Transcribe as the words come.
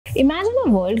Imagine a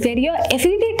world where your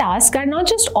everyday tasks are not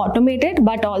just automated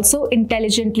but also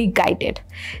intelligently guided.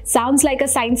 Sounds like a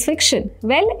science fiction?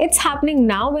 Well, it's happening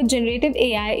now with generative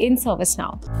AI in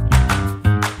ServiceNow.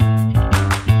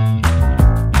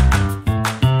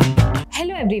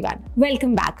 Hello everyone,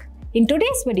 welcome back. In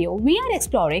today's video, we are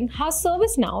exploring how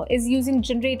ServiceNow is using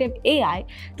generative AI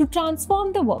to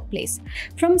transform the workplace,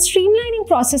 from streamlining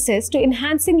processes to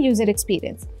enhancing user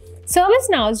experience.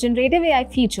 ServiceNow's generative AI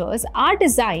features are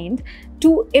designed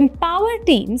to empower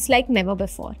teams like never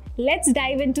before. Let's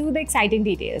dive into the exciting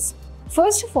details.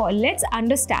 First of all, let's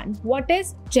understand what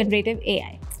is generative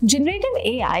AI. Generative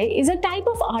AI is a type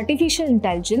of artificial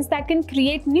intelligence that can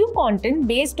create new content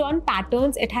based on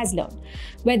patterns it has learned.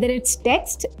 Whether it's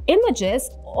text, images,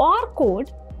 or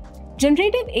code,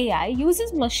 generative AI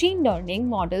uses machine learning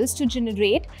models to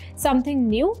generate something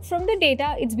new from the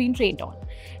data it's been trained on.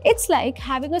 It's like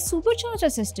having a supercharged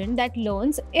assistant that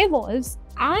learns, evolves,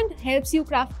 and helps you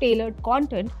craft tailored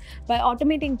content by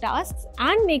automating tasks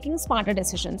and making smarter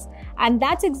decisions. And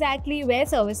that's exactly where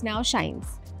ServiceNow shines.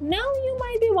 Now you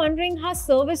might be wondering how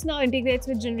ServiceNow integrates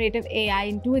with generative AI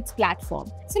into its platform.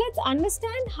 So let's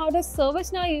understand how does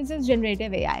ServiceNow uses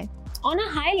generative AI. On a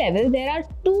high level, there are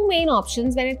two main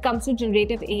options when it comes to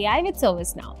generative AI with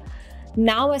ServiceNow: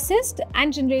 Now Assist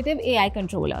and Generative AI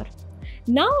Controller.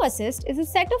 Now Assist is a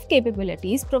set of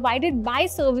capabilities provided by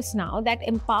ServiceNow that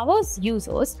empowers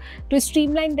users to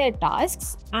streamline their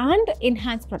tasks and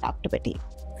enhance productivity.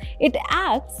 It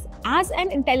acts as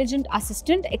an intelligent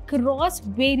assistant across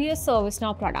various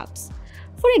ServiceNow products.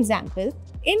 For example,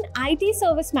 in IT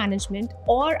service management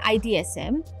or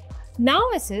ITSM, Now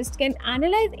Assist can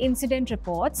analyze incident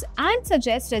reports and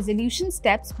suggest resolution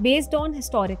steps based on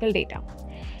historical data.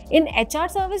 In HR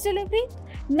service delivery,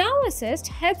 Now Assist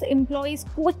helps employees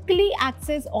quickly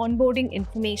access onboarding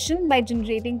information by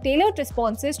generating tailored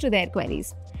responses to their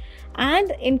queries.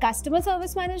 And in customer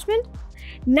service management,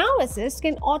 Now Assist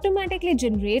can automatically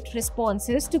generate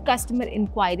responses to customer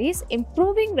inquiries,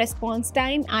 improving response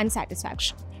time and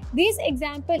satisfaction. These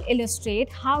examples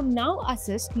illustrate how Now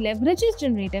Assist leverages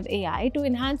generative AI to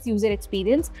enhance user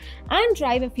experience and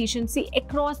drive efficiency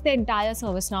across the entire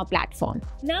ServiceNow platform.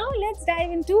 Now let's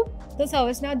dive into the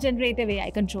ServiceNow Generative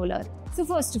AI Controller. So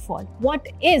first of all, what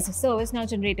is ServiceNow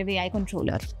Generative AI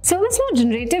Controller? ServiceNow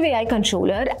Generative AI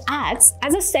Controller acts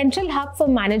as a central hub for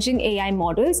managing AI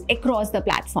models across the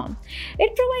platform.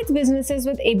 It provides businesses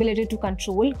with the ability to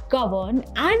control, govern,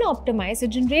 and optimize the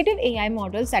generative AI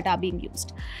models that are being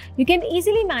used. You can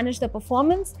easily manage the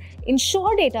performance,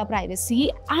 ensure data privacy,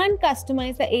 and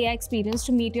customize the AI experience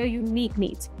to meet your unique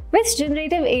needs. With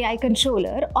Generative AI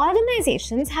Controller,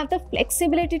 organizations have the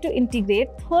flexibility to integrate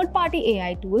third-party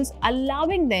AI tools,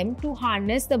 allowing them to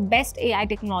harness the best AI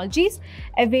technologies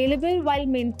available while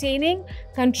maintaining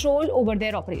control over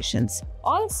their operations.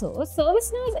 Also,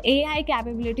 ServiceNow's AI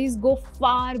capabilities go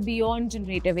far beyond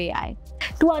generative AI.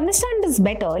 To understand this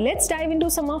better, let's dive into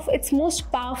some of its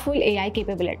most powerful AI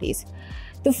capabilities.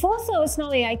 The first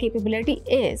ServiceNow AI capability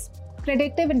is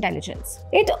Predictive Intelligence.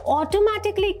 It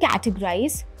automatically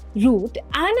categorizes, route,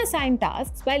 and assign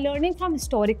tasks by learning from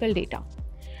historical data.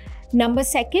 Number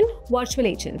second, virtual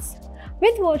agents.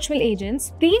 With virtual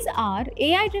agents, these are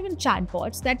AI-driven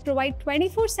chatbots that provide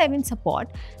 24/7 support,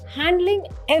 handling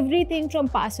everything from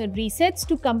password resets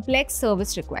to complex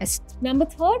service requests. Number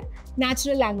third,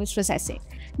 natural language processing.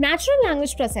 Natural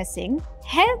language processing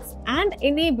helps and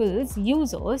enables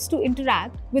users to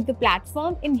interact with the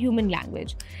platform in human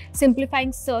language,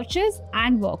 simplifying searches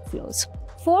and workflows.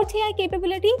 Fourth AI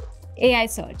capability, AI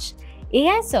search.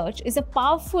 AI search is a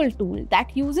powerful tool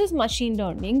that uses machine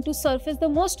learning to surface the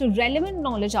most relevant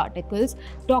knowledge articles,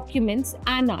 documents,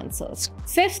 and answers.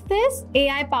 Fifth is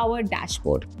AI-powered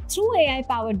dashboard. Through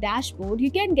AI-powered dashboard, you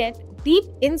can get deep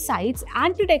insights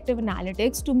and predictive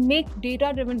analytics to make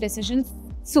data-driven decisions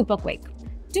super quick.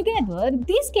 Together,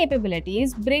 these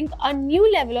capabilities bring a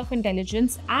new level of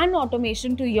intelligence and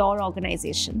automation to your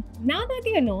organization. Now that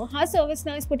you know how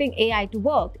ServiceNow is putting AI to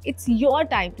work, it's your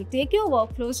time to take your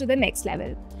workflows to the next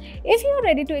level. If you're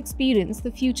ready to experience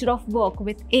the future of work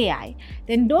with AI,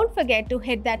 then don't forget to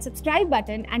hit that subscribe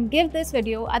button and give this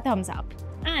video a thumbs up.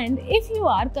 And if you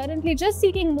are currently just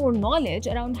seeking more knowledge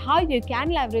around how you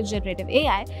can leverage generative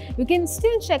AI, you can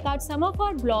still check out some of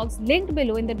our blogs linked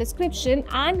below in the description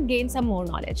and gain some more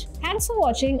knowledge. Thanks for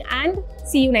watching and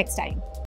see you next time.